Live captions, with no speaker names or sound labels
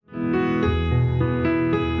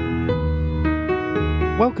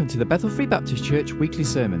Welcome to the Bethel Free Baptist Church weekly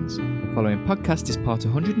sermons. The following podcast is part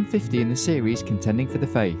 150 in the series Contending for the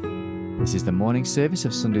Faith. This is the morning service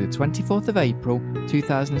of Sunday the 24th of April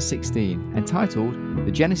 2016, entitled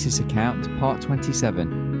The Genesis Account, Part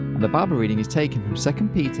 27. And the Bible reading is taken from 2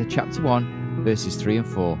 Peter chapter 1, verses 3 and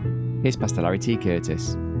 4. Here's Pastor Larry T.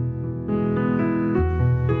 Curtis.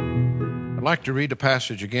 I'd like to read a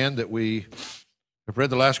passage again that we have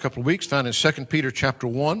read the last couple of weeks, found in 2 Peter chapter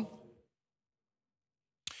 1.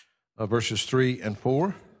 Verses 3 and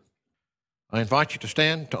 4. I invite you to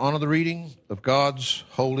stand to honor the reading of God's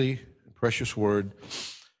holy and precious word,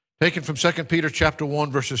 taken from 2 Peter chapter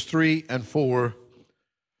 1, verses 3 and 4.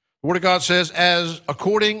 The word of God says,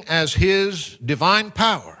 according as his divine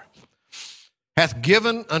power hath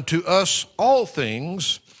given unto us all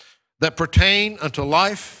things that pertain unto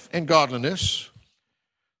life and godliness,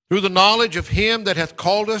 through the knowledge of him that hath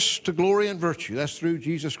called us to glory and virtue. That's through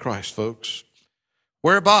Jesus Christ, folks.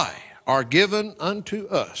 Whereby are given unto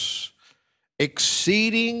us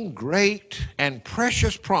exceeding great and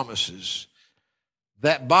precious promises,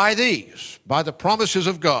 that by these, by the promises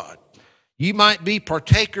of God, ye might be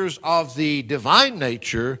partakers of the divine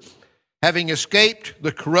nature, having escaped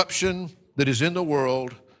the corruption that is in the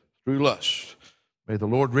world through lust. May the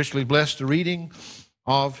Lord richly bless the reading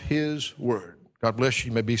of his word. God bless you.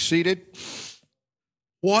 You may be seated.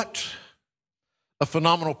 What a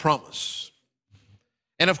phenomenal promise.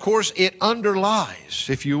 And of course, it underlies,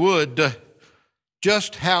 if you would,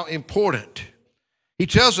 just how important. He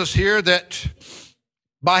tells us here that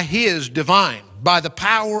by his divine, by the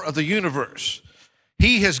power of the universe,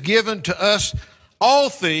 he has given to us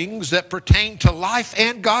all things that pertain to life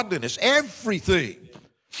and godliness, everything.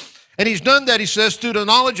 And he's done that, he says, through the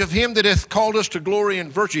knowledge of him that hath called us to glory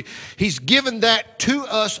and virtue. He's given that to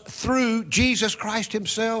us through Jesus Christ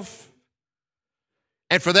himself.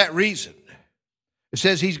 And for that reason, it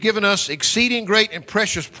says he's given us exceeding great and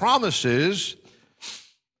precious promises,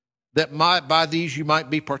 that by these you might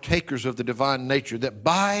be partakers of the divine nature. That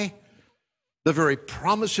by the very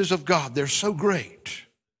promises of God, they're so great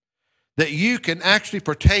that you can actually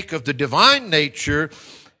partake of the divine nature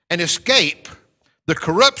and escape the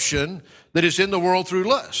corruption that is in the world through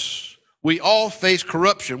lust. We all face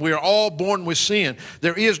corruption. We are all born with sin.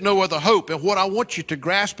 There is no other hope. And what I want you to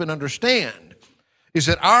grasp and understand is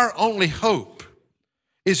that our only hope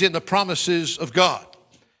is in the promises of God.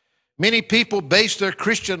 Many people base their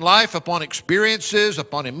Christian life upon experiences,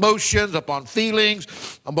 upon emotions, upon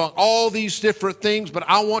feelings, upon all these different things. But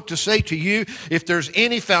I want to say to you, if there's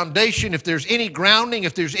any foundation, if there's any grounding,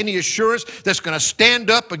 if there's any assurance that's going to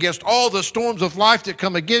stand up against all the storms of life that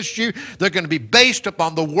come against you, they're going to be based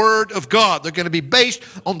upon the Word of God. They're going to be based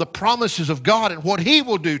on the promises of God and what He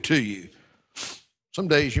will do to you. Some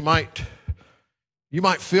days you might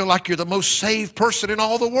feel like you're the most saved person in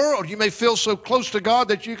all the world. You may feel so close to God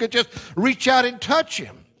that you could just reach out and touch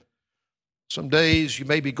him. Some days you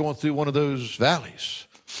may be going through one of those valleys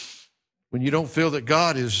when you don't feel that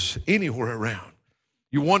God is anywhere around.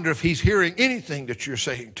 You wonder if he's hearing anything that you're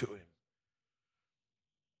saying to him.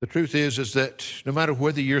 The truth is that no matter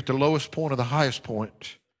whether you're at the lowest point or the highest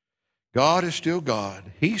point, God is still God.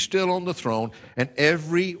 He's still on the throne, and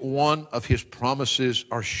every one of his promises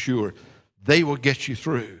are sure. They will get you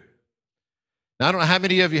through. Now, I don't know how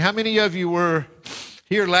many of you were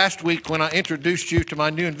here last week when I introduced you to my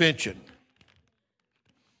new invention.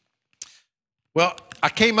 Well, I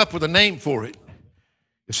came up with a name for it.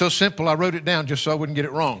 It's so simple, I wrote it down just so I wouldn't get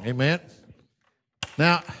it wrong. Amen?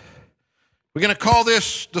 Now, we're going to call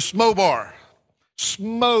this the SMO bar.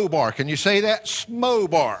 SMO bar. Can you say that? SMO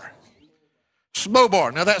bar. SMO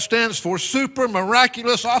bar. Now, that stands for Super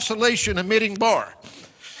Miraculous Oscillation Emitting Bar.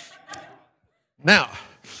 Now,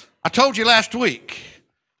 I told you last week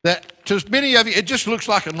that to many of you, it just looks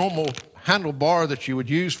like a normal handlebar that you would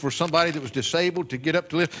use for somebody that was disabled to get up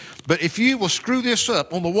to lift. But if you will screw this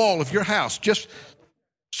up on the wall of your house, just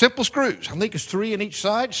simple screws, I think it's 3 on each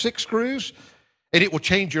side, 6 screws, and it will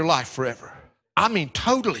change your life forever. I mean,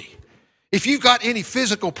 totally. If you've got any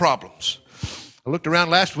physical problems, I looked around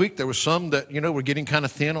last week, there were some that, were getting kind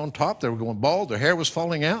of thin on top. They were going bald. Their hair was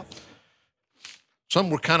falling out. Some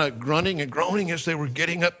were kind of grunting and groaning as they were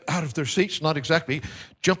getting up out of their seats, not exactly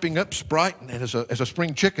jumping up sprite and as a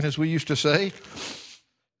spring chicken, as we used to say.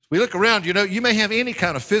 We look around, you may have any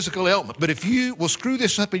kind of physical ailment, but if you will screw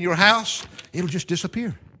this up in your house, it'll just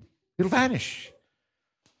disappear. It'll vanish.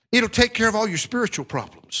 It'll take care of all your spiritual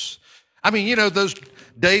problems. I mean, you know, those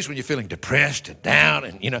days when you're feeling depressed and down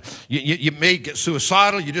and, you know, you may get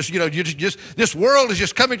suicidal. You just, this world is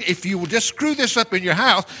just coming. If you will just screw this up in your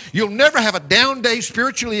house, you'll never have a down day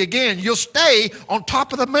spiritually again. You'll stay on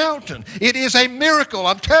top of the mountain. It is a miracle,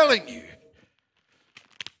 I'm telling you.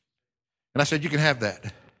 And I said, you can have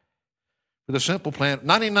that. With a simple plan,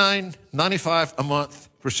 $99.95 a month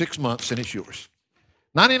for 6 months, and it's yours.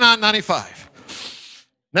 $99.95.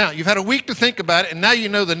 Now, you've had a week to think about it, and now you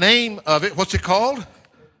know the name of it. What's it called?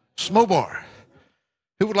 Smobar.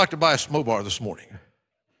 Who would like to buy a Smobar this morning?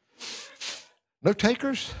 No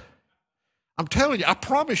takers? I'm telling you, I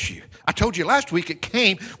promise you. I told you last week it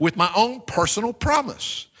came with my own personal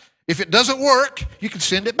promise. If it doesn't work, you can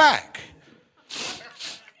send it back.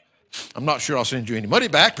 I'm not sure I'll send you any money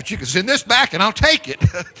back, but you can send this back and I'll take it.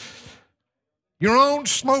 Your own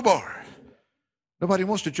Smobar. Nobody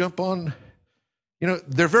wants to jump on. You know,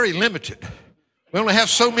 they're very limited. We only have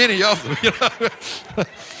so many of them. You know?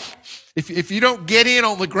 If you don't get in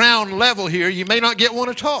on the ground level here, you may not get one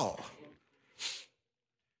at all.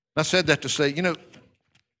 I said that to say, you know,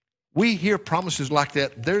 we hear promises like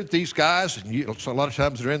that. They're these guys, and so a lot of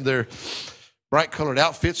times they're in their bright colored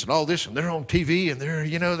outfits and all this, and they're on TV, and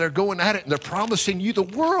they're going at it, and they're promising you the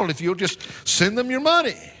world if you'll just send them your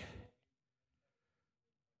money.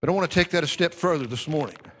 But I want to take that a step further this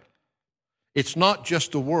morning. It's not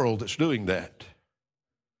just the world that's doing that.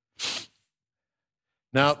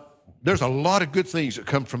 Now, there's a lot of good things that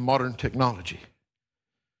come from modern technology.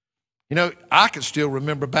 You know, I can still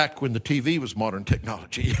remember back when the TV was modern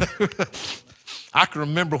technology. I can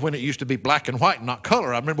remember when it used to be black and white and not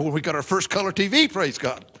color. I remember when we got our first color TV, praise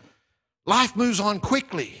God. Life moves on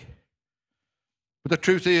quickly. But the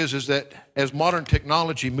truth is that as modern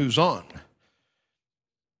technology moves on,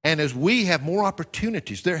 and as we have more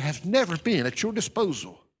opportunities, there has never been at your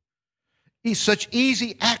disposal such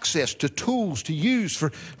easy access to tools to use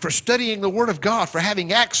for studying the Word of God, for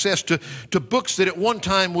having access to books that at one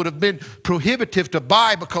time would have been prohibitive to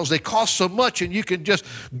buy because they cost so much, and you can just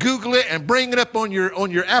Google it and bring it up on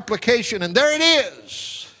your application, and there it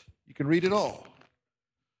is. You can read it all.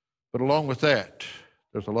 But along with that,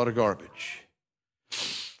 there's a lot of garbage.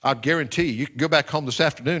 I guarantee you can go back home this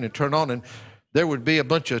afternoon and turn on, and there would be a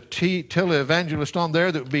bunch of televangelists on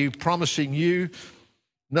there that would be promising you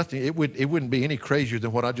nothing. It wouldn't be any crazier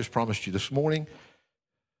than what I just promised you this morning.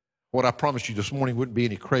 What I promised you this morning wouldn't be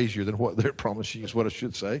any crazier than what they're promising you, is what I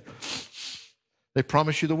should say. They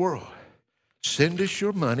promise you the world. Send us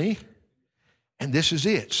your money, and this is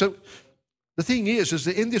it. So the thing is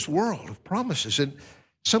that in this world of promises, and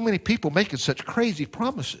so many people making such crazy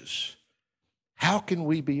promises, how can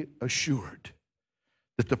we be assured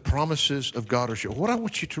that the promises of God are sure? What I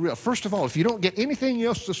want you to realize, first of all, if you don't get anything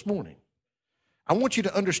else this morning, I want you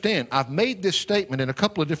to understand, I've made this statement in a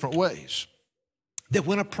couple of different ways, that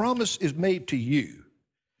when a promise is made to you,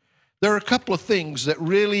 there are a couple of things that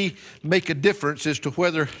really make a difference as to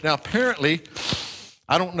whether, now apparently,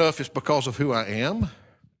 I don't know if it's because of who I am.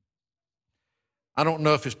 I don't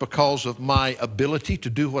know if it's because of my ability to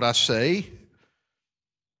do what I say.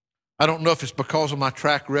 I don't know if it's because of my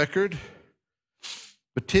track record.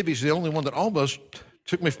 But Tibby's the only one that almost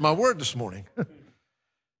took me for my word this morning.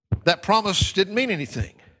 That promise didn't mean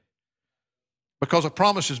anything, because a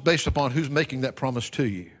promise is based upon who's making that promise to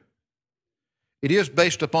you. It is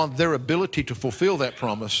based upon their ability to fulfill that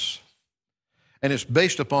promise, and it's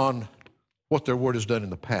based upon what their word has done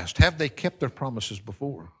in the past. Have they kept their promises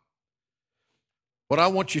before? What I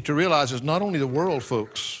want you to realize is not only the world,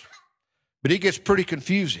 folks, but it gets pretty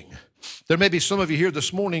confusing. There may be some of you here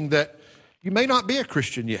this morning that you may not be a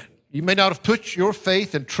Christian yet. You may not have put your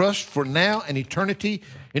faith and trust for now and eternity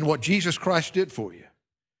in what Jesus Christ did for you.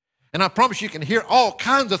 And I promise you can hear all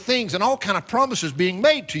kinds of things and all kinds of promises being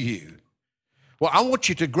made to you. Well, I want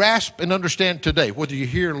you to grasp and understand today, whether you're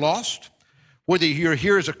here lost, whether you're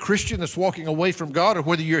here as a Christian that's walking away from God, or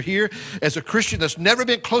whether you're here as a Christian that's never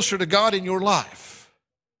been closer to God in your life.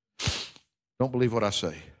 Don't believe what I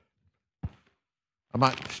say. I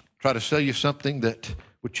might try to sell you something that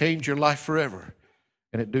would change your life forever,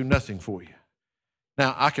 and it do nothing for you.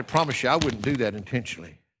 Now, I can promise you I wouldn't do that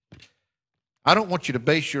intentionally. I don't want you to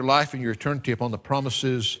base your life and your eternity upon the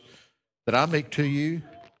promises that I make to you,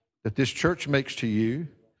 that this church makes to you,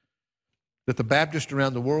 that the Baptists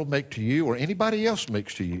around the world make to you, or anybody else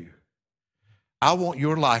makes to you. I want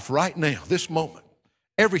your life right now, this moment,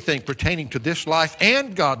 everything pertaining to this life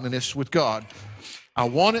and godliness with God, I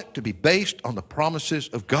want it to be based on the promises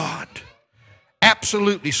of God.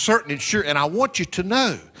 Absolutely certain and sure. And I want you to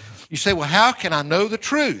know. You say, well, how can I know the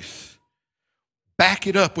truth? Back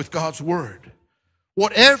it up with God's word.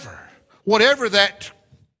 Whatever that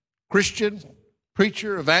Christian,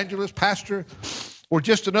 preacher, evangelist, pastor, or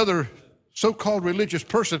just another so-called religious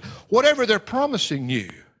person, whatever they're promising you,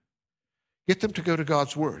 get them to go to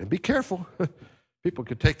God's Word. And be careful. People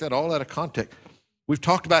can take that all out of context. We've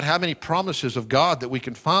talked about how many promises of God that we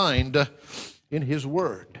can find in His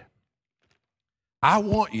Word. I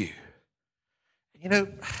want you. You know,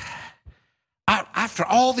 after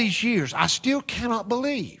all these years, I still cannot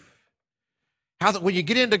believe how that when you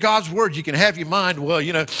get into God's Word, you can have your mind, well,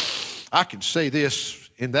 you know, I can say this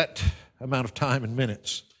in that amount of time and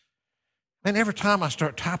minutes. And every time I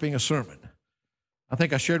start typing a sermon, I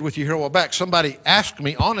think I shared with you here a while back, somebody asked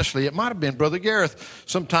me, honestly, it might have been Brother Gareth,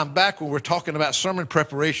 sometime back when we were talking about sermon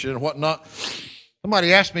preparation and whatnot.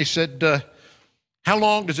 Somebody asked me, said, how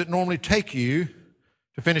long does it normally take you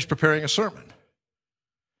to finish preparing a sermon?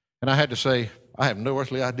 And I had to say, I have no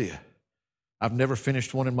earthly idea. I've never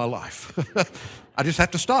finished one in my life. I just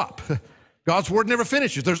have to stop. God's Word never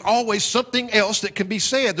finishes. There's always something else that can be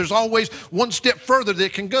said. There's always one step further that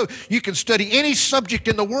it can go. You can study any subject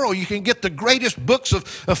in the world. You can get the greatest books of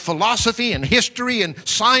philosophy and history and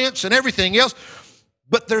science and everything else.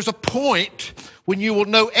 But there's a point when you will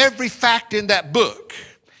know every fact in that book.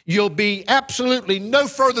 You'll be absolutely no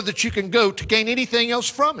further that you can go to gain anything else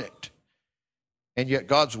from it. And yet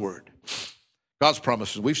God's Word, God's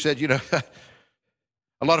promises, we've said, you know,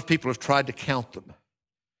 a lot of people have tried to count them.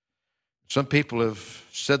 Some people have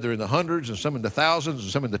said they're in the hundreds, and some in the thousands,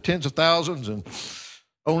 and some in the tens of thousands, and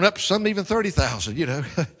on up, some even 30,000, you know.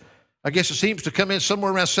 I guess it seems to come in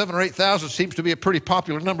somewhere around 7,000 or 8,000 seems to be a pretty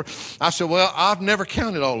popular number. I said, well, I've never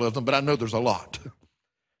counted all of them, but I know there's a lot.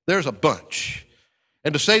 There's a bunch.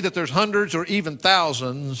 And to say that there's hundreds or even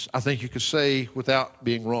thousands, I think you could say without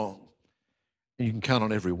being wrong. And you can count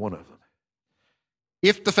on every one of them.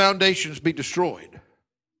 If the foundations be destroyed,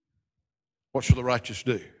 what shall the righteous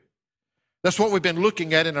do? That's what we've been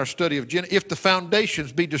looking at in our study of Genesis. If the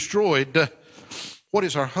foundations be destroyed, what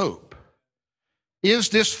is our hope? Is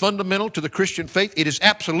this fundamental to the Christian faith? It is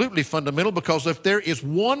absolutely fundamental, because if there is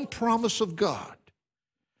one promise of God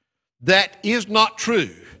that is not true,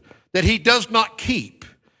 that He does not keep,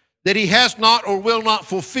 that He has not or will not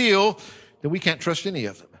fulfill, then we can't trust any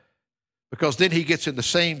of them. Because then He gets in the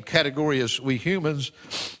same category as we humans,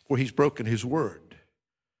 where He's broken His word.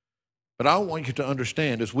 But I want you to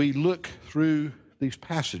understand, as we look through these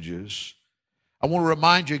passages, I want to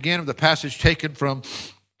remind you again of the passage taken from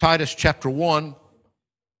Titus chapter 1.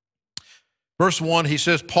 Verse 1, he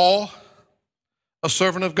says, Paul, a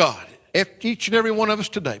servant of God. Each and every one of us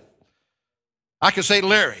today. I could say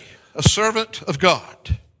Larry, a servant of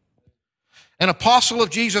God. An apostle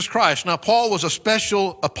of Jesus Christ. Now, Paul was a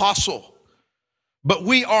special apostle, but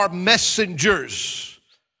we are messengers.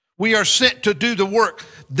 We are sent to do the work.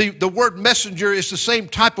 The word messenger is the same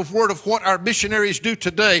type of word of what our missionaries do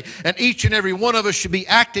today. And each and every one of us should be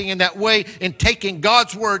acting in that way, in taking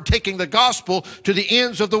God's word, taking the gospel to the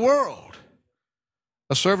ends of the world.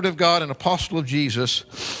 A servant of God, an apostle of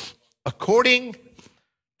Jesus, according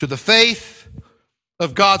to the faith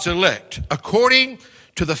of God's elect, according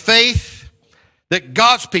to the faith that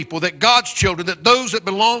God's people, that God's children, that those that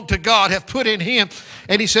belong to God have put in Him.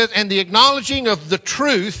 And he says, and the acknowledging of the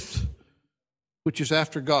truth, which is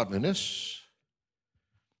after godliness,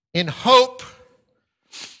 in hope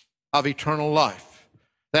of eternal life.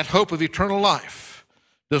 That hope of eternal life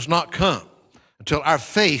does not come until our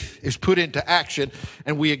faith is put into action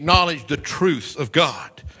and we acknowledge the truth of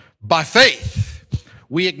God. By faith,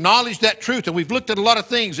 we acknowledge that truth, and we've looked at a lot of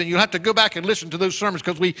things, and you'll have to go back and listen to those sermons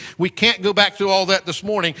because we can't go back through all that this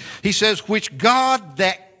morning. He says, which God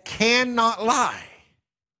that cannot lie.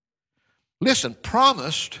 Listen,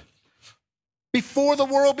 promised before the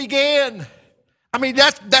world began. I mean,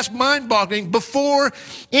 that's mind-boggling. Before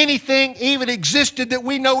anything even existed that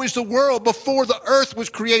we know is the world, before the earth was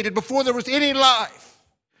created, before there was any life,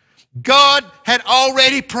 God had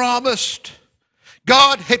already promised.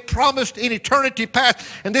 God had promised in eternity past.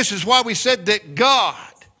 And this is why we said that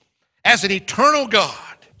God, as an eternal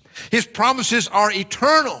God, His promises are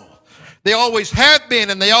eternal. They always have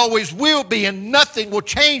been and they always will be, and nothing will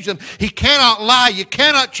change them. He cannot lie. You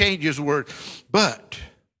cannot change His word. But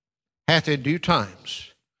hath in due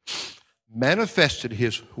times manifested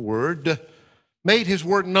His word, made His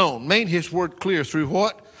word known, made His word clear through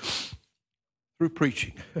what? Through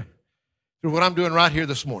preaching. Through what I'm doing right here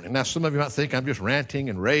this morning. Now, some of you might think I'm just ranting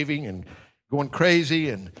and raving and going crazy,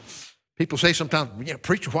 and people say sometimes, you know,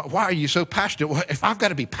 preacher, why are you so passionate? Well, if I've got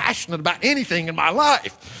to be passionate about anything in my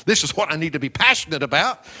life, this is what I need to be passionate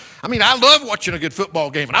about. I mean, I love watching a good football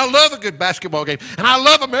game, and I love a good basketball game, and I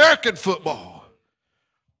love American football.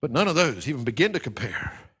 But none of those even begin to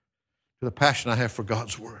compare to the passion I have for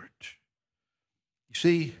God's Word. You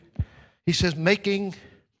see, he says, making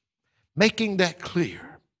that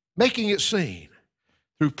clear, making it seen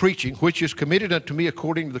through preaching, which is committed unto me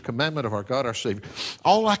according to the commandment of our God, our Savior.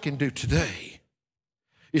 All I can do today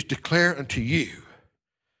is declare unto you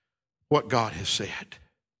what God has said.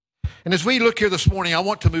 And as we look here this morning, I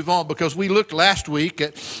want to move on because we've looked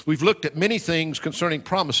at many things concerning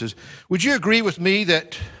promises. Would you agree with me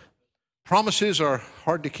that promises are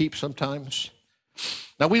hard to keep sometimes?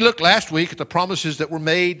 Now, we looked last week at the promises that were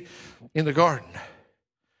made in the garden.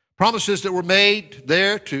 Promises that were made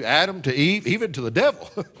there to Adam, to Eve, even to the devil.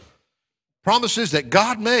 Promises that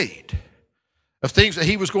God made of things that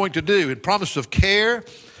he was going to do, and promises of care,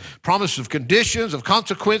 promises of conditions, of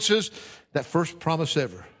consequences, that first promise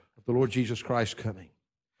ever of the Lord Jesus Christ coming.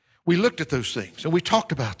 We looked at those things, and we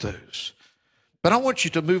talked about those. But I want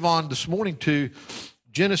you to move on this morning to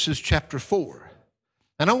Genesis chapter 4.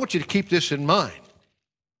 And I want you to keep this in mind.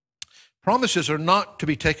 Promises are not to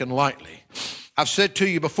be taken lightly. I've said to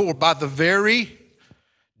you before, by the very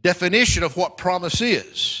definition of what promise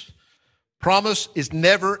is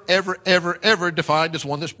never, ever, ever, ever defined as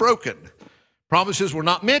one that's broken. Promises were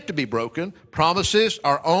not meant to be broken. Promises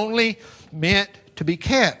are only meant to be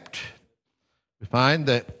kept. We find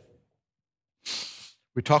that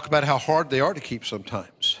we talk about how hard they are to keep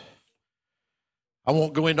sometimes. I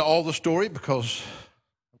won't go into all the story because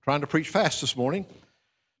I'm trying to preach fast this morning.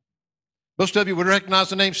 Most of you would recognize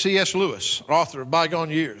the name C.S. Lewis, author of Bygone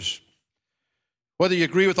Years. Whether you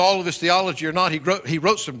agree with all of his theology or not, he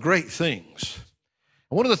wrote some great things.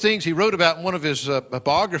 And one of the things he wrote about in one of his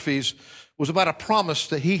biographies was about a promise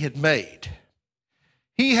that he had made.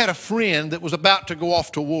 He had a friend that was about to go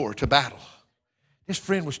off to war, to battle. His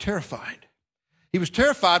friend was terrified. He was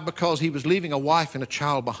terrified because he was leaving a wife and a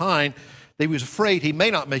child behind that he was afraid he may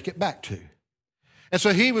not make it back to. And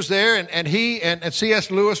so he was there, and he and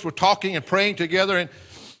C.S. Lewis were talking and praying together, and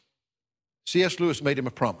C.S. Lewis made him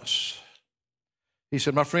a promise. He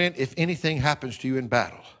said, my friend, if anything happens to you in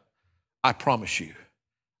battle, I promise you,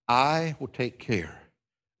 I will take care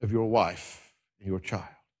of your wife and your child.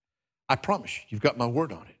 I promise you, you've got my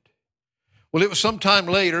word on it. Well, it was some time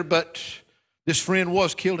later, but this friend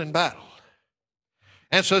was killed in battle.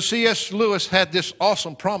 And so C.S. Lewis had this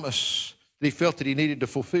awesome promise that he felt that he needed to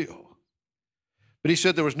fulfill. But he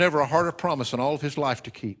said there was never a harder promise in all of his life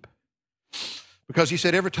to keep. Because he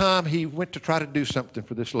said every time he went to try to do something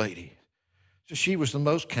for this lady, so she was the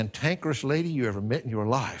most cantankerous lady you ever met in your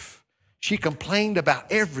life. She complained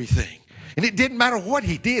about everything. And it didn't matter what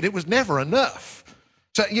he did. It was never enough.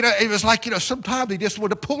 So, it was like, sometimes he just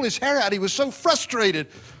wanted to pull his hair out. He was so frustrated.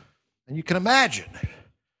 And you can imagine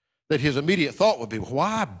that his immediate thought would be,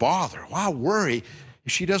 why bother? Why worry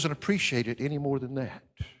if she doesn't appreciate it any more than that?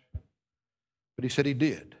 But he said he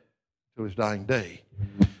did till his dying day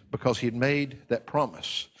because he had made that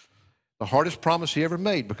promise. The hardest promise he ever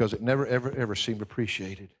made because it never, ever, ever seemed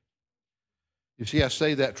appreciated. You see, I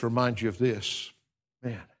say that to remind you of this.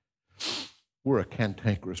 Man, we're a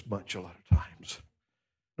cantankerous bunch a lot of times.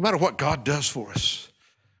 No matter what God does for us,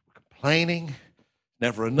 we're complaining,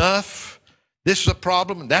 never enough. This is a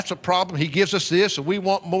problem and that's a problem. He gives us this and we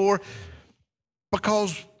want more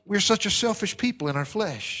because we're such a selfish people in our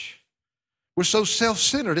flesh. We're so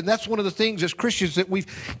self-centered, and that's one of the things as Christians that we've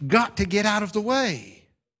got to get out of the way.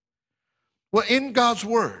 Well, in God's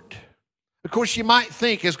Word, of course, you might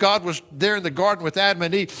think, as God was there in the garden with Adam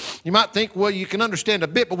and Eve, you might think, well, you can understand a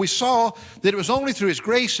bit, but we saw that it was only through His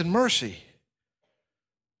grace and mercy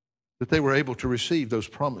that they were able to receive those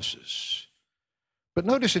promises. But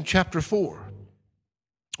notice in chapter 4,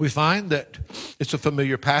 we find that it's a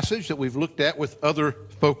familiar passage that we've looked at with other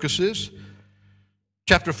focuses.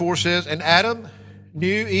 Chapter 4 says, and Adam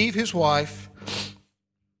knew Eve, his wife,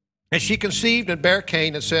 and she conceived and bare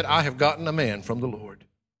Cain and said, I have gotten a man from the Lord.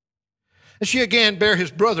 And she again bare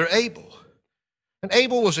his brother Abel. And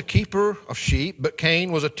Abel was a keeper of sheep, but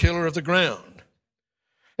Cain was a tiller of the ground.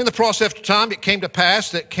 In the process of time, it came to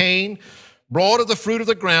pass that Cain brought of the fruit of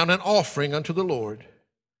the ground an offering unto the Lord.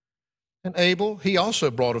 And Abel, he also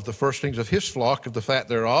brought of the firstlings of his flock of the fat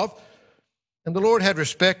thereof. And the Lord had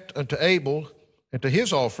respect unto Abel and to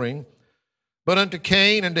his offering, but unto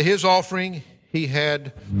Cain and to his offering he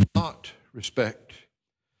had not respect.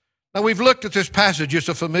 Now we've looked at this passage. It's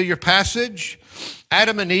a familiar passage.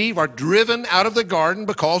 Adam and Eve are driven out of the garden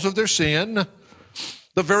because of their sin.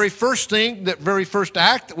 The very first thing, that very first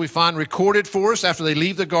act that we find recorded for us after they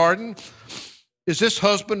leave the garden is this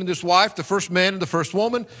husband and this wife, the first man and the first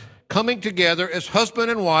woman, coming together as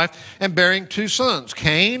husband and wife and bearing two sons.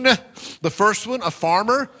 Cain, the first one, a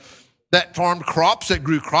farmer that farmed crops, that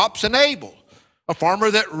grew crops, and Abel, a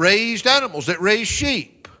farmer that raised animals, that raised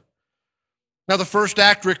sheep. Now, the first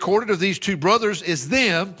act recorded of these two brothers is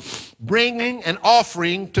them bringing an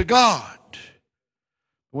offering to God.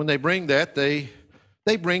 When they bring that, they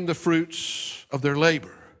bring the fruits of their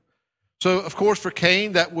labor. So, of course, for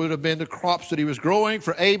Cain, that would have been the crops that he was growing.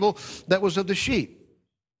 For Abel, that was of the sheep.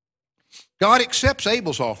 God accepts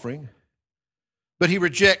Abel's offering, but he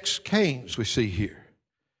rejects Cain's, we see here.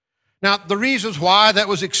 Now, the reasons why that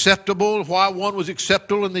was acceptable, why one was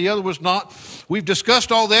acceptable and the other was not, we've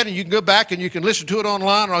discussed all that, and you can go back and you can listen to it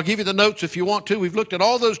online, or I'll give you the notes if you want to. We've looked at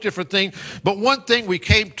all those different things, but one thing we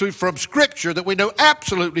came to from Scripture that we know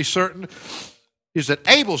absolutely certain is that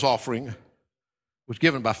Abel's offering was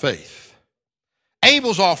given by faith.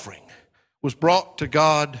 Abel's offering was brought to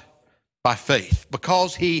God by faith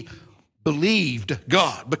because he believed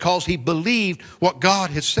God, because he believed what God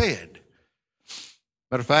had said.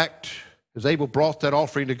 Matter of fact, as Abel brought that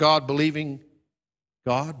offering to God, believing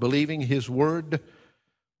God, believing his word,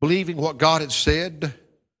 believing what God had said,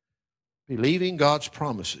 believing God's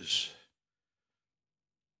promises,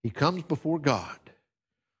 he comes before God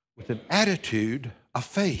with an attitude of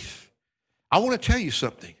faith. I want to tell you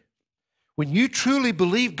something. When you truly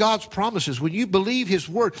believe God's promises, when you believe his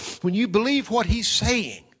word, when you believe what he's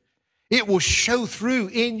saying, it will show through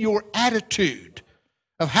in your attitude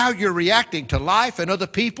of how you're reacting to life and other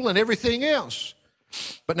people and everything else.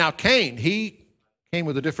 But now Cain, he came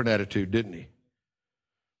with a different attitude, didn't he?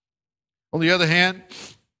 On the other hand,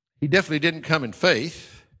 he definitely didn't come in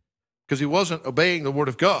faith because he wasn't obeying the word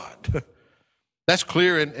of God. That's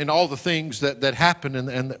clear in all the things that happen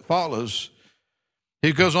and that follows.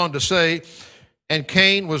 He goes on to say, and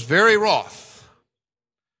Cain was very wroth,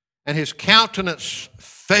 and his countenance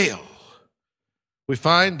fell. We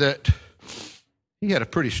find that he had a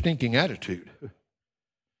pretty stinking attitude.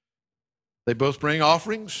 They both bring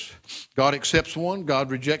offerings. God accepts one, God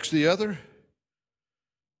rejects the other.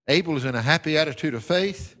 Abel is in a happy attitude of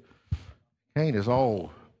faith. Cain has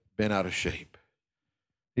all been out of shape.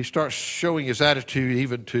 He starts showing his attitude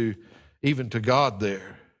even to God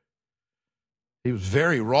there. He was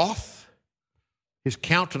very wroth. His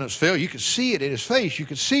countenance fell. You could see it in his face. You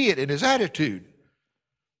could see it in his attitude.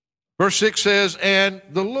 Verse 6 says, and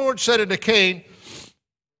the Lord said unto Cain,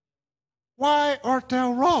 why art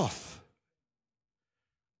thou wroth?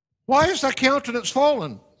 Why is thy countenance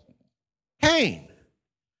fallen? Cain,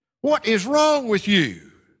 what is wrong with you?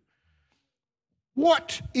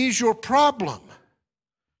 What is your problem?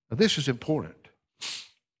 Now, this is important.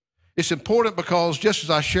 It's important because, just as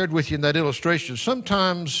I shared with you in that illustration,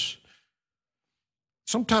 sometimes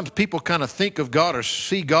people kind of think of God or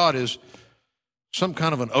see God as some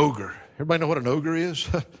kind of an ogre. Everybody know what an ogre is?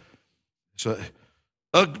 It's one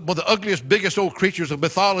of the ugliest, biggest old creatures of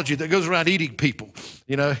mythology that goes around eating people.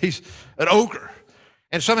 You know, he's an ogre.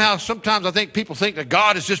 And sometimes I think people think that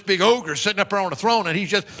God is this big ogre sitting up there on a throne and he's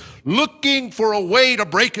just looking for a way to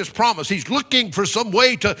break his promise. He's looking for some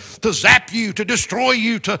way to zap you, to destroy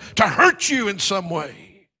you, to hurt you in some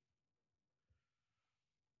way.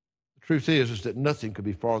 The truth is that nothing could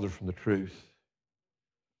be farther from the truth.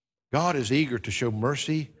 God is eager to show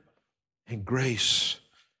mercy and grace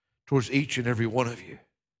towards each and every one of you.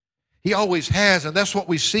 He always has, and that's what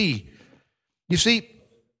we see. You see,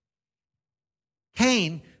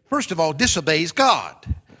 Cain, first of all, disobeys God.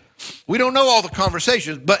 We don't know all the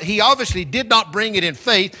conversations, but he obviously did not bring it in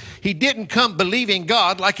faith. He didn't come believing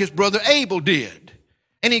God like his brother Abel did,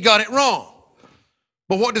 and he got it wrong.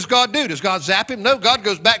 But what does God do? Does God zap him? No, God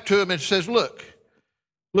goes back to him and says, look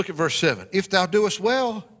at verse 7. If thou doest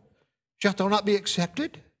well, shalt thou not be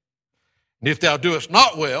accepted? And if thou doest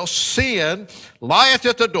not well, sin lieth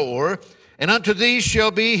at the door, and unto thee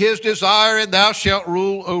shall be his desire, and thou shalt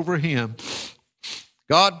rule over him.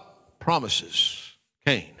 God promises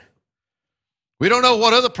Cain. We don't know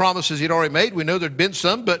what other promises he'd already made. We know there'd been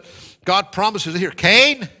some, but God promises here,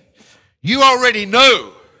 Cain, you already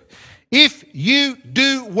know if you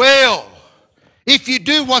do well, if you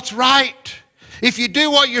do what's right, if you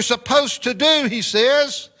do what you're supposed to do, he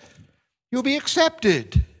says, you'll be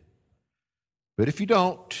accepted. But if you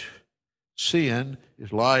don't, sin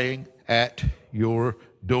is lying at your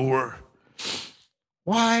door.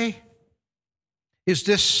 Why is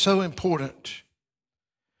this so important?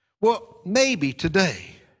 Well, maybe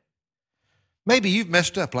today, maybe you've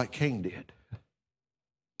messed up like Cain did.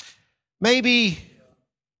 Maybe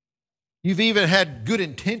you've even had good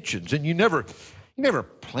intentions and you never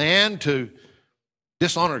planned to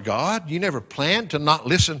dishonor God. You never planned to not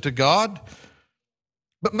listen to God.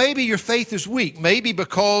 But maybe your faith is weak. Maybe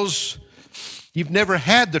because you've never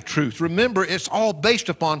had the truth. Remember, it's all based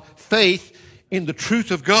upon faith in the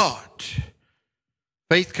truth of God.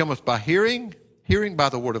 Faith cometh by hearing, hearing by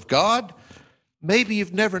the word of God. Maybe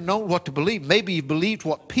you've never known what to believe. Maybe you've believed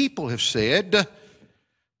what people have said,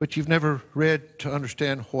 but you've never read to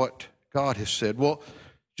understand what God has said. Well,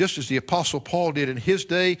 just as the Apostle Paul did in his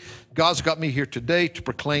day, God's got me here today to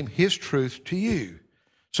proclaim his truth to you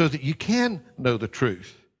so that you can know the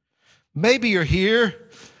truth. Maybe you're here,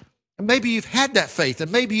 and maybe you've had that faith,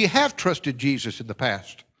 and maybe you have trusted Jesus in the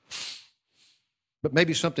past. But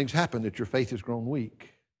maybe something's happened that your faith has grown weak.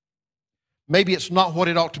 Maybe it's not what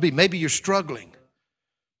it ought to be. Maybe you're struggling.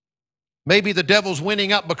 Maybe the devil's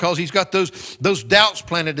winning up because he's got those doubts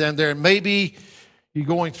planted down there. And maybe you're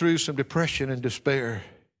going through some depression and despair.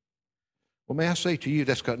 Well, may I say to you,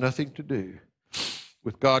 that's got nothing to do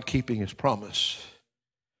with God keeping his promise.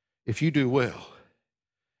 If you do well,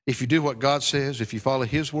 if you do what God says, if you follow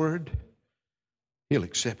his word, he'll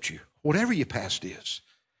accept you. Whatever your past is,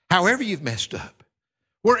 however you've messed up,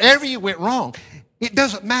 wherever you went wrong, it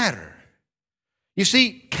doesn't matter. You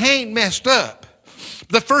see, Cain messed up.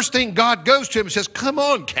 The first thing God goes to him and says, come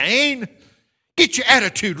on, Cain, get your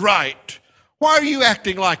attitude right. Why are you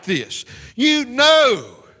acting like this? You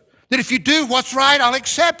know that if you do what's right, I'll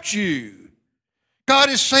accept you.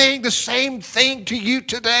 God is saying the same thing to you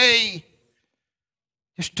today.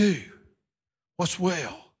 Just do what's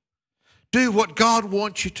well. Do what God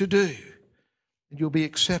wants you to do, and you'll be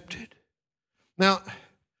accepted. Now,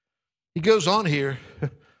 he goes on here.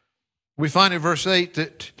 We find in verse 8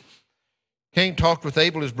 that Cain talked with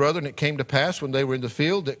Abel, his brother, and it came to pass when they were in the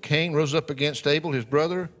field that Cain rose up against Abel, his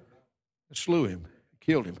brother, and slew him,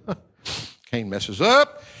 killed him. Cain messes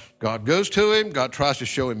up. God goes to him. God tries to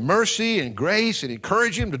show him mercy and grace and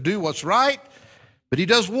encourage him to do what's right. But he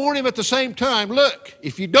does warn him at the same time, look,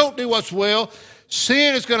 if you don't do what's well,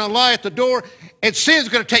 sin is going to lie at the door, and sin is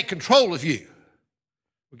going to take control of you.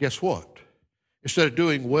 Well, guess what? Instead of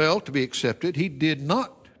doing well to be accepted, he did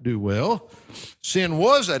not do well. Sin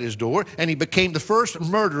was at his door, and he became the first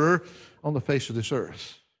murderer on the face of this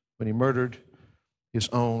earth when he murdered his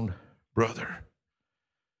own brother.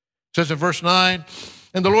 It says in verse 9,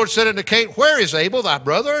 and the Lord said unto Cain, where is Abel, thy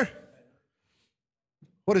brother?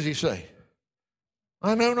 What does he say?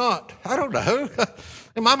 I know not. I don't know.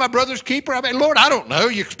 Am I my brother's keeper? I mean, Lord, I don't know.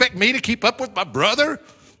 You expect me to keep up with my brother?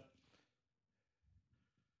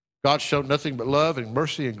 God showed nothing but love and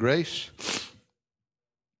mercy and grace.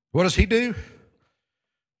 What does he do?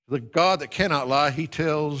 The God that cannot lie, he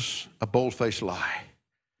tells a bold-faced lie.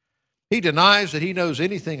 He denies that he knows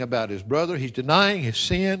anything about his brother. He's denying his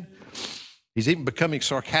sin. He's even becoming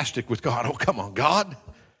sarcastic with God. Oh, come on, God.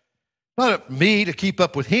 Not up me to keep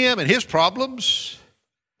up with him and his problems.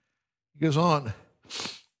 He goes on,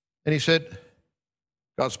 and he said,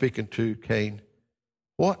 God speaking to Cain,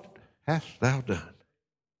 what hast thou done?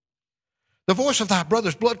 The voice of thy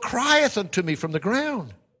brother's blood crieth unto me from the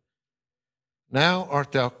ground. Now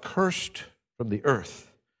art thou cursed from the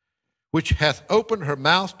earth, which hath opened her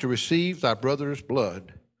mouth to receive thy brother's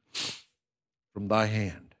blood from thy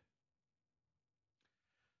hand.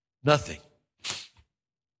 Nothing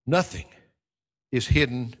is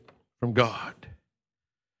hidden from God.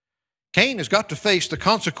 Cain has got to face the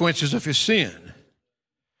consequences of his sin,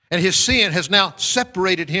 and his sin has now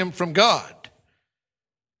separated him from God.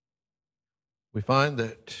 We find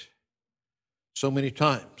that so many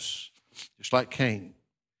times, just like Cain,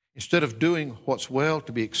 instead of doing what's well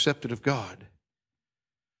to be accepted of God,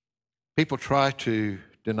 people try to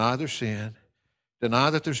deny their sin, deny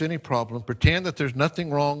that there's any problem, pretend that there's nothing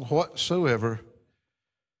wrong whatsoever.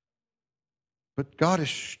 But God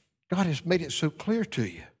has made it so clear to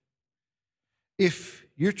you. If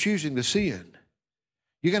you're choosing to sin,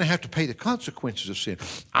 you're going to have to pay the consequences of sin.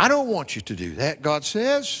 I don't want you to do that, God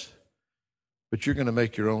says, but you're going to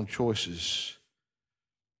make your own choices.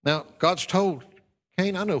 Now, God's told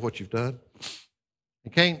Cain, I know what you've done.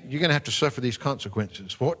 And Cain, you're going to have to suffer these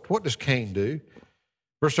consequences. What does Cain do?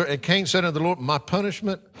 Verse 30, and Cain said unto the Lord, my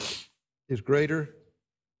punishment is greater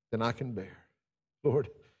than I can bear. Lord,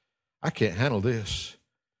 I can't handle this.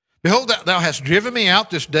 Behold, thou hast driven me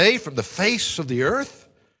out this day from the face of the earth.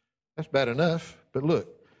 That's bad enough. But look,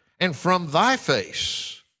 and from thy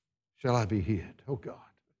face shall I be hid. Oh, God.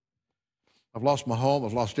 I've lost my home.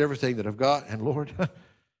 I've lost everything that I've got. And Lord,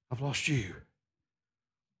 I've lost you.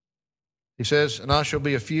 He says, and I shall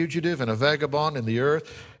be a fugitive and a vagabond in the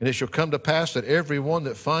earth, and it shall come to pass that every one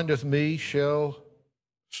that findeth me shall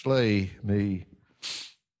slay me.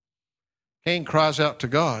 Cain cries out to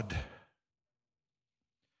God.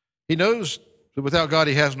 He knows that without God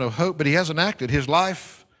he has no hope, but he hasn't acted. His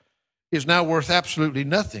life is now worth absolutely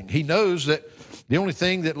nothing. He knows that the only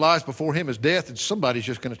thing that lies before him is death, and somebody's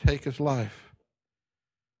just going to take his life.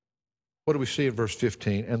 What do we see in verse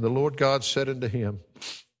 15? And the Lord God said unto him,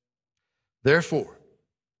 Therefore,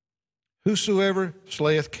 whosoever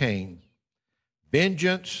slayeth Cain,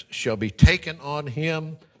 vengeance shall be taken on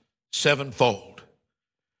him sevenfold.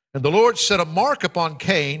 And the Lord set a mark upon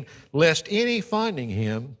Cain, lest any finding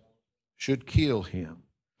him should kill him.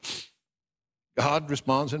 God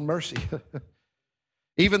responds in mercy.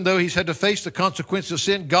 Even though he's had to face the consequences of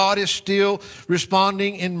sin, God is still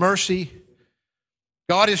responding in mercy.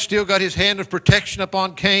 God has still got his hand of protection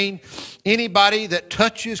upon Cain. Anybody that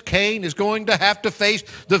touches Cain is going to have to face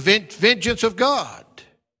the vengeance of God.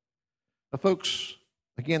 Now, folks,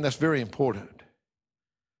 again, that's very important.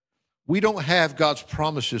 We don't have God's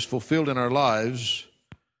promises fulfilled in our lives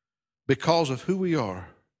because of who we are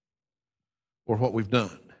or what we've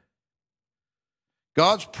done.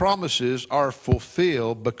 God's promises are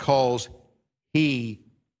fulfilled because he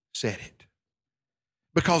said it.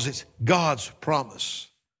 Because it's God's promise.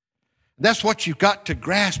 That's what you've got to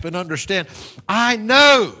grasp and understand. I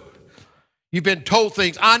know you've been told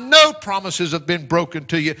things. I know promises have been broken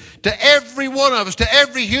to you, to every one of us, to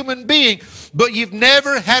every human being, but you've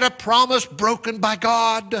never had a promise broken by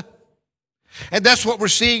God. And that's what we're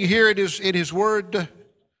seeing here in his word.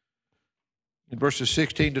 In verses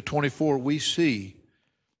 16 to 24, we see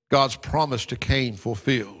God's promise to Cain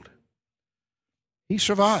fulfilled. He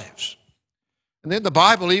survives. And then the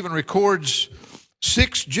Bible even records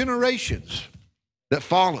 6 generations that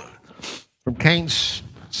followed from Cain's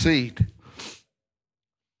seed.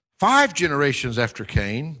 5 generations after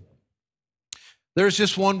Cain, there's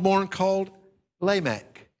this one born called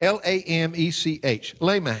Lamech, Lamech,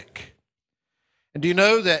 Lamech. And do you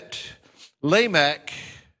know that Lamech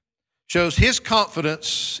shows his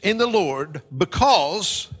confidence in the Lord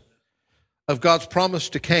because of God's promise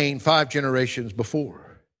to Cain 5 generations before?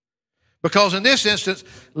 Because in this instance,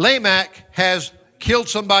 Lamech has killed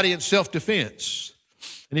somebody in self-defense.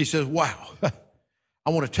 And he says, wow,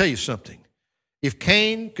 I want to tell you something. If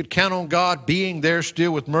Cain could count on God being there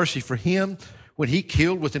still with mercy for him when he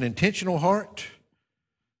killed with an intentional heart,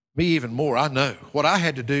 me even more. I know what I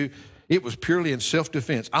had to do, it was purely in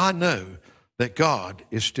self-defense. I know that God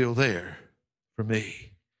is still there for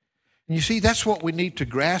me. And you see, that's what we need to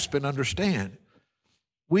grasp and understand.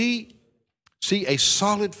 We see a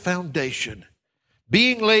solid foundation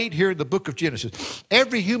being laid here in the book of Genesis.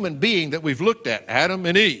 Every human being that we've looked at, Adam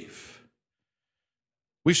and Eve,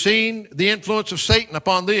 we've seen the influence of Satan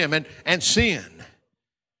upon them and sin.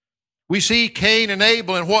 We see Cain and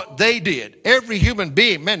Abel and what they did. Every human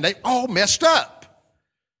being, man, they all messed up.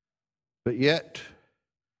 But yet,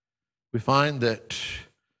 we find that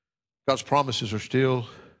God's promises are still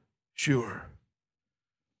sure.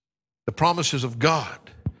 The promises of God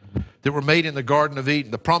that were made in the Garden of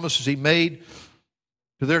Eden, the promises he made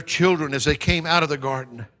to their children as they came out of the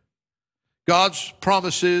garden. God's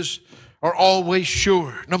promises are always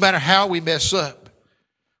sure, no matter how we mess up,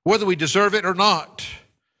 whether we deserve it or not.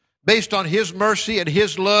 Based on his mercy and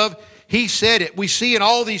his love, he said it. We see in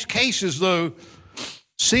all these cases, though,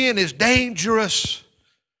 sin is dangerous.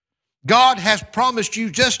 God has promised you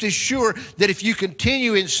just as sure that if you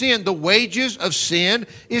continue in sin, the wages of sin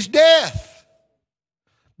is death.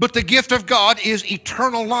 But the gift of God is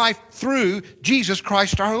eternal life through Jesus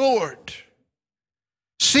Christ our Lord.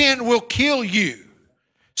 Sin will kill you.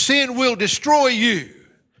 Sin will destroy you.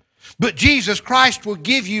 But Jesus Christ will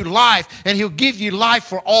give you life, and he'll give you life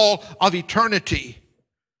for all of eternity.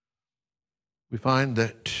 We find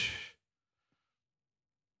that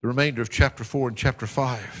the remainder of chapter 4 and chapter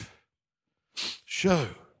 5 show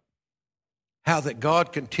how that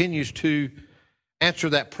God continues to answer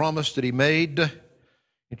that promise that he made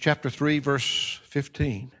in chapter 3, verse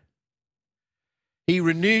 15. He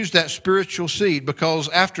renews that spiritual seed because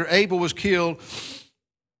after Abel was killed,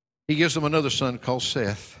 he gives them another son called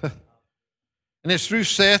Seth. And it's through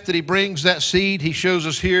Seth that he brings that seed. He shows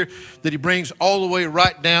us here that he brings all the way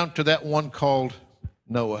right down to that one called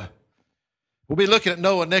Noah. We'll be looking at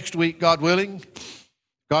Noah next week, God willing.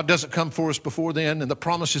 God doesn't come for us before then, and the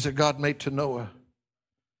promises that God made to Noah.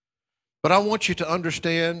 But I want you to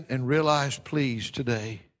understand and realize, please,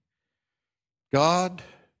 today, God,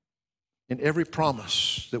 in every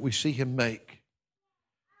promise that we see him make,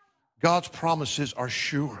 God's promises are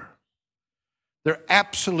sure. They're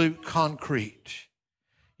absolute concrete.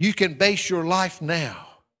 You can base your life now.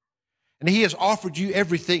 And he has offered you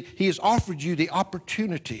everything. He has offered you the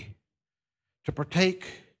opportunity to partake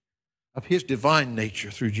of his divine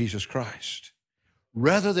nature through Jesus Christ,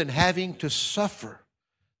 rather than having to suffer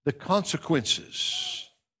the consequences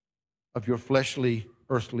of your fleshly,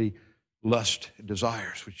 earthly lust and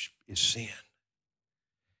desires, which is sin.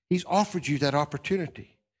 He's offered you that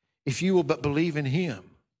opportunity. if you will but believe in Him.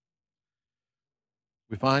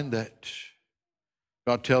 We find that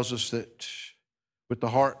God tells us that with the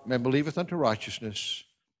heart man believeth unto righteousness,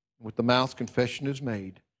 and with the mouth confession is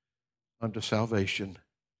made unto salvation.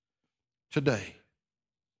 Today,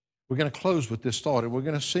 we're going to close with this thought, and we're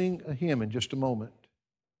going to sing a hymn in just a moment.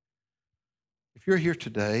 If you're here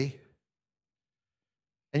today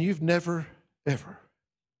and you've never, ever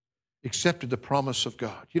accepted the promise of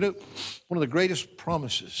God, you know, one of the greatest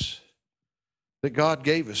promises that God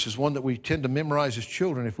gave us is one that we tend to memorize as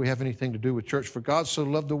children if we have anything to do with church. For God so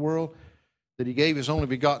loved the world that He gave His only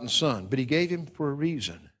begotten Son, but He gave Him for a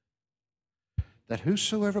reason, that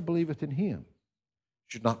whosoever believeth in Him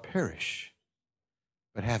should not perish,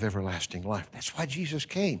 but have everlasting life. That's why Jesus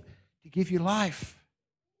came, to give you life.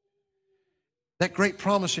 That great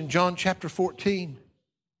promise in John chapter 14.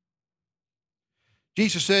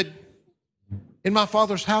 Jesus said, in my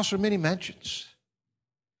Father's house are many mansions.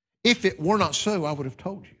 If it were not so, I would have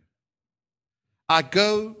told you. I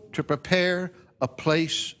go to prepare a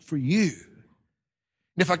place for you.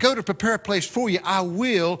 And if I go to prepare a place for you, I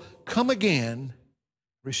will come again,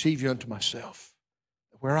 receive you unto myself.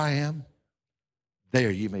 Where I am,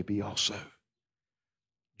 there you may be also.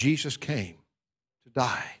 Jesus came to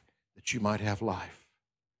die that you might have life.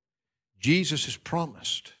 Jesus has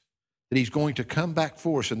promised that He's going to come back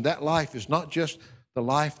for us, and that life is not just the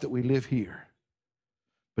life that we live here,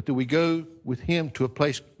 but that we go with Him to a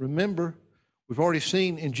place. Remember, we've already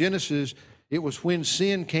seen in Genesis, it was when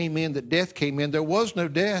sin came in that death came in. There was no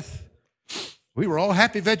death. We were all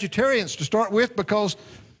happy vegetarians to start with because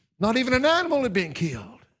not even an animal had been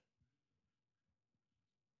killed.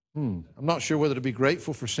 I'm not sure whether to be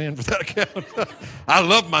grateful for sin for that account. I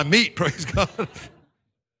love my meat, praise God.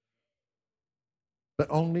 But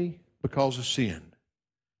only because of sin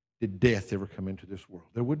did death ever come into this world.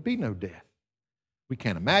 There would be no death. We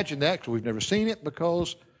can't imagine that because we've never seen it,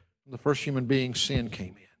 because from the first human being, sin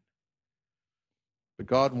came in. But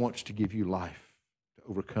God wants to give you life to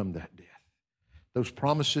overcome that death. Those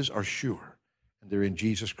promises are sure, and they're in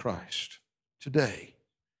Jesus Christ. Today,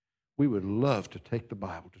 we would love to take the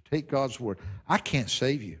Bible, to take God's Word. I can't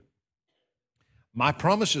save you. My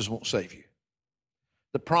promises won't save you.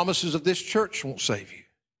 The promises of this church won't save you.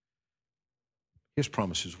 His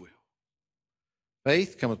promises will.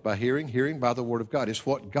 Faith cometh by hearing, hearing by the Word of God. It's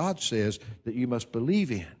what God says that you must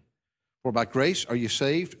believe in. For by grace are you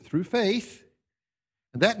saved through faith,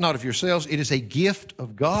 and that not of yourselves. It is a gift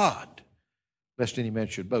of God, lest any man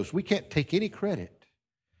should boast. We can't take any credit.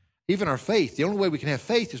 Even our faith, the only way we can have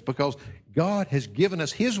faith is because God has given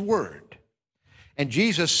us His Word. And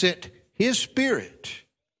Jesus sent His Spirit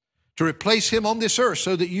to replace Him on this earth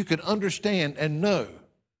so that you can understand and know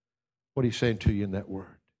what He's saying to you in that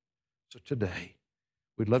Word. So today,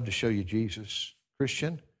 we'd love to show you Jesus.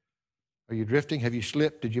 Christian, are you drifting? Have you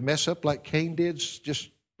slipped? Did you mess up like Cain did,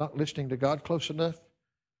 just not listening to God close enough?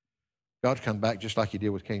 God come back just like He did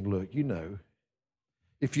with Cain. Look, you know,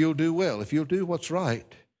 if you'll do well, if you'll do what's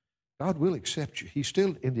right, God will accept you. He's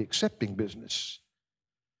still in the accepting business.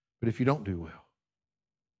 But if you don't do well,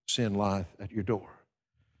 sin lieth at your door.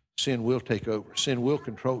 Sin will take over. Sin will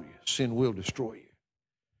control you. Sin will destroy you.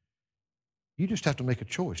 You just have to make a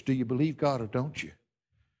choice. Do you believe God or don't you?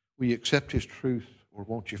 Will you accept His truth or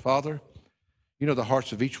won't you? Father, you know the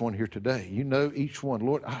hearts of each one here today. You know each one.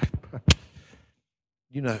 Lord,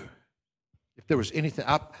 you know, if there was anything,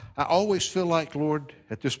 I always feel like, Lord,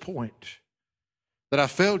 at this point, that I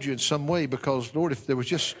failed you in some way because, Lord, if there was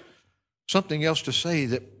just something else to say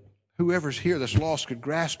that whoever's here that's lost could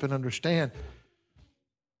grasp and understand,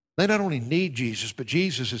 they not only need Jesus, but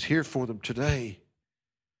Jesus is here for them today.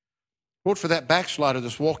 Lord, for that backslider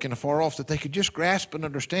that's walking afar off, that they could just grasp and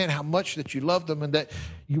understand how much that you love them and that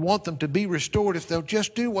you want them to be restored. If they'll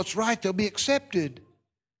just do what's right, they'll be accepted.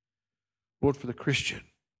 Lord, for the Christian,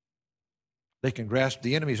 they can grasp.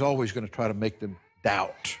 The enemy's always going to try to make them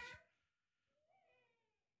doubt.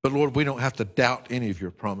 But Lord, we don't have to doubt any of your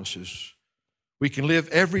promises. We can live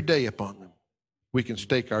every day upon them. We can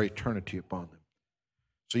stake our eternity upon them.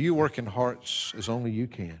 So you work in hearts as only you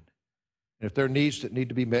can. And if there are needs that need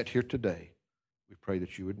to be met here today, we pray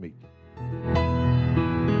that you would meet them.